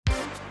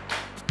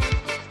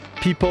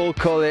People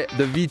call it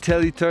the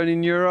Vitelli Turn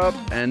in Europe,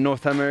 and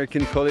North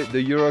American call it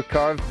the Euro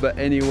Carve, but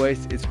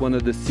anyways, it's one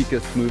of the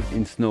sickest moves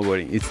in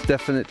snowboarding. It's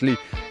definitely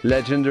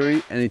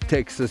legendary and it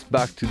takes us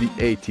back to the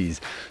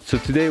 80s. So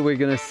today we're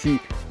gonna see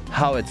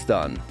how it's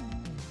done.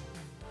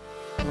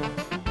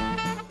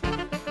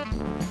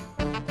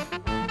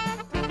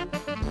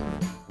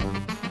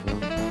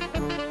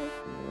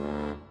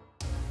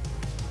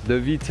 The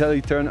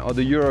Vitelli Turn or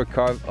the Euro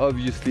Carve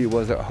obviously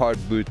was a hard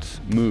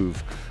boot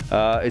move.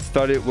 It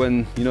started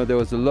when there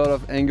was a lot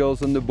of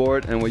angles on the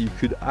board and where you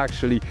could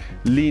actually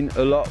lean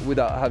a lot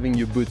without having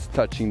your boots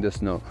touching the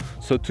snow.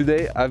 So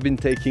today I've been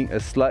taking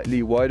a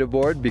slightly wider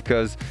board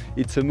because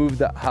it's a move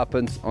that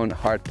happens on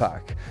hard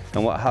pack.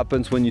 And what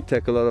happens when you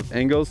take a lot of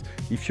angles,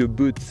 if your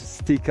boots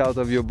stick out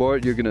of your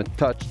board, you're gonna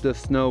touch the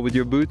snow with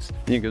your boots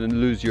and you're gonna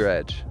lose your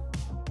edge.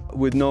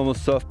 With normal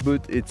soft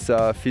boot, it's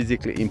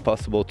physically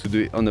impossible to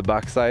do it on the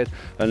backside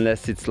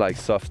unless it's like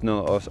soft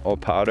snow or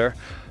powder.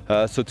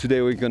 So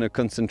today we're going to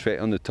concentrate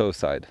on the toe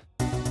side.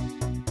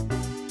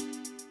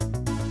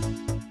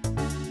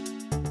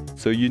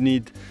 So you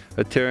need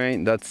a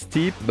terrain that's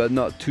steep but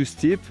not too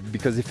steep,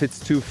 because if it's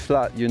too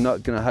flat you're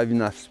not going to have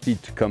enough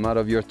speed to come out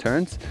of your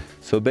turns.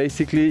 So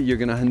basically you're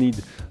going to need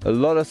a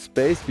lot of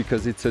space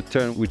because it's a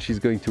turn which is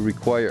going to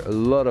require a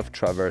lot of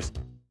traverse.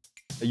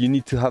 You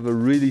need to have a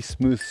really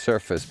smooth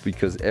surface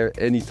because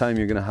anytime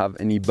you're going to have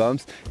any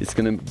bumps, it's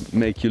going to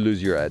make you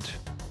lose your edge.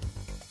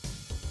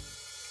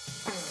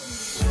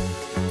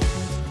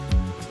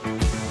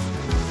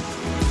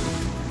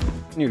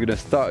 You're going to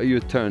start your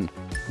turn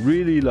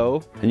really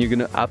low and you're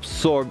going to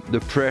absorb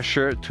the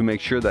pressure to make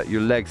sure that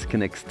your legs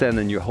can extend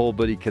and your whole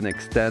body can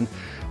extend,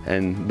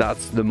 and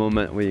that's the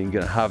moment where you're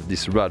going to have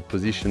this rad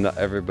position that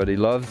everybody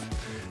loves.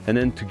 And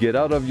then to get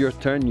out of your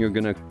turn, you're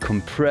going to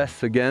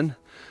compress again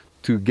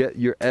to get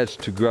your edge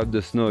to grab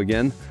the snow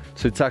again.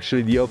 So it's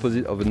actually the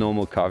opposite of a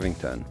normal carving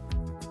turn.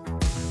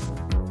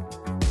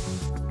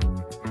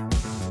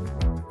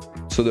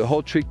 So the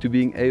whole trick to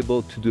being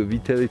able to do a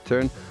Vitelli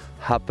turn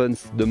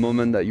happens the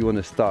moment that you want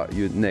to start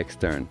your next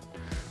turn.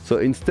 So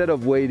instead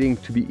of waiting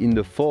to be in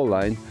the fall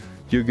line,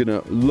 you're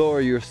gonna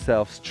lower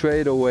yourself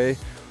straight away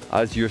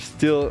as you're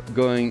still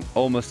going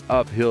almost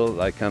uphill,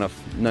 like kind of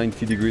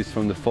 90 degrees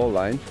from the fall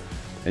line,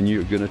 and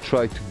you're gonna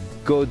try to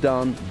go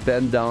down,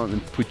 bend down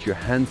and put your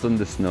hands on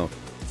the snow.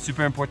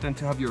 Super important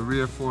to have your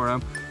rear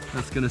forearm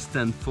that's gonna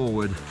stand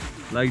forward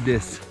like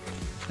this.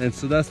 And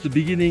so that's the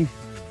beginning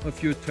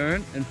of your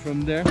turn, and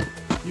from there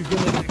you're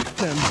gonna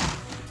extend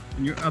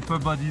and your upper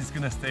body is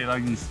gonna stay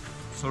like this.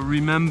 So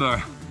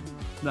remember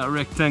that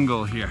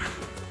rectangle here.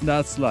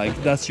 That's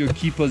your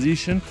key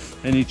position,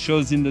 and it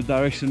shows in the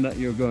direction that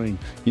you're going.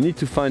 You need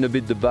to find a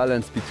bit the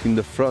balance between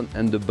the front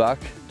and the back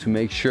to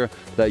make sure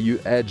that your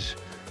edge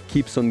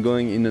keeps on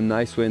going in a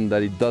nice way and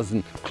that it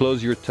doesn't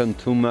close your turn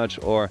too much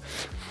or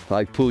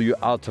like pull you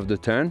out of the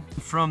turn.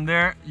 From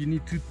there you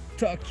need to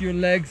tuck your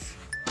legs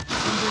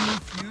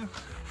underneath you.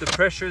 The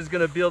pressure is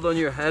gonna build on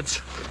your head,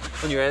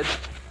 and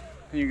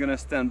you're gonna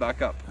stand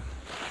back up.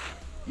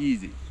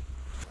 Easy.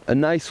 A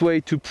nice way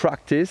to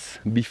practice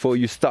before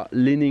you start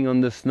leaning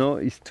on the snow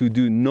is to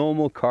do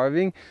normal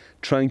carving,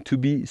 trying to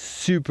be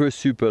super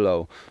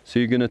low. So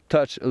you're gonna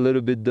touch a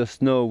little bit the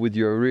snow with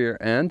your rear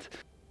hand.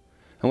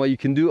 And what you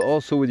can do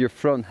also with your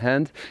front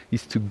hand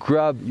is to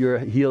grab your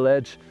heel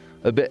edge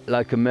a bit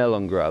like a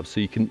melon grab. So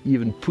you can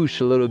even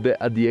push a little bit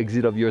at the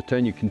exit of your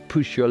turn. You can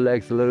push your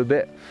legs a little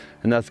bit,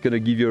 and that's gonna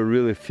give you a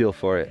really feel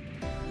for it.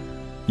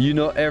 You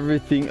know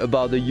everything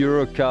about the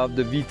Euro Carve,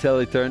 the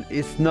Vitelli Turn.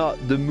 It's not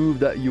the move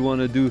that you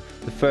want to do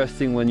the first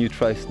thing when you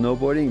try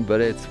snowboarding, but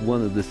it's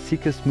one of the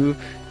sickest moves.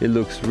 It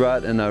looks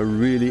rad, and I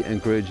really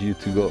encourage you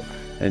to go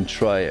and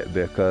try it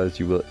because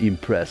you will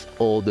impress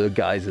all the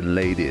guys and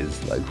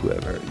ladies, like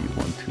whoever you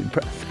want to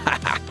impress.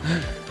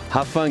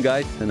 Have fun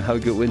guys, and have a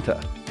good winter.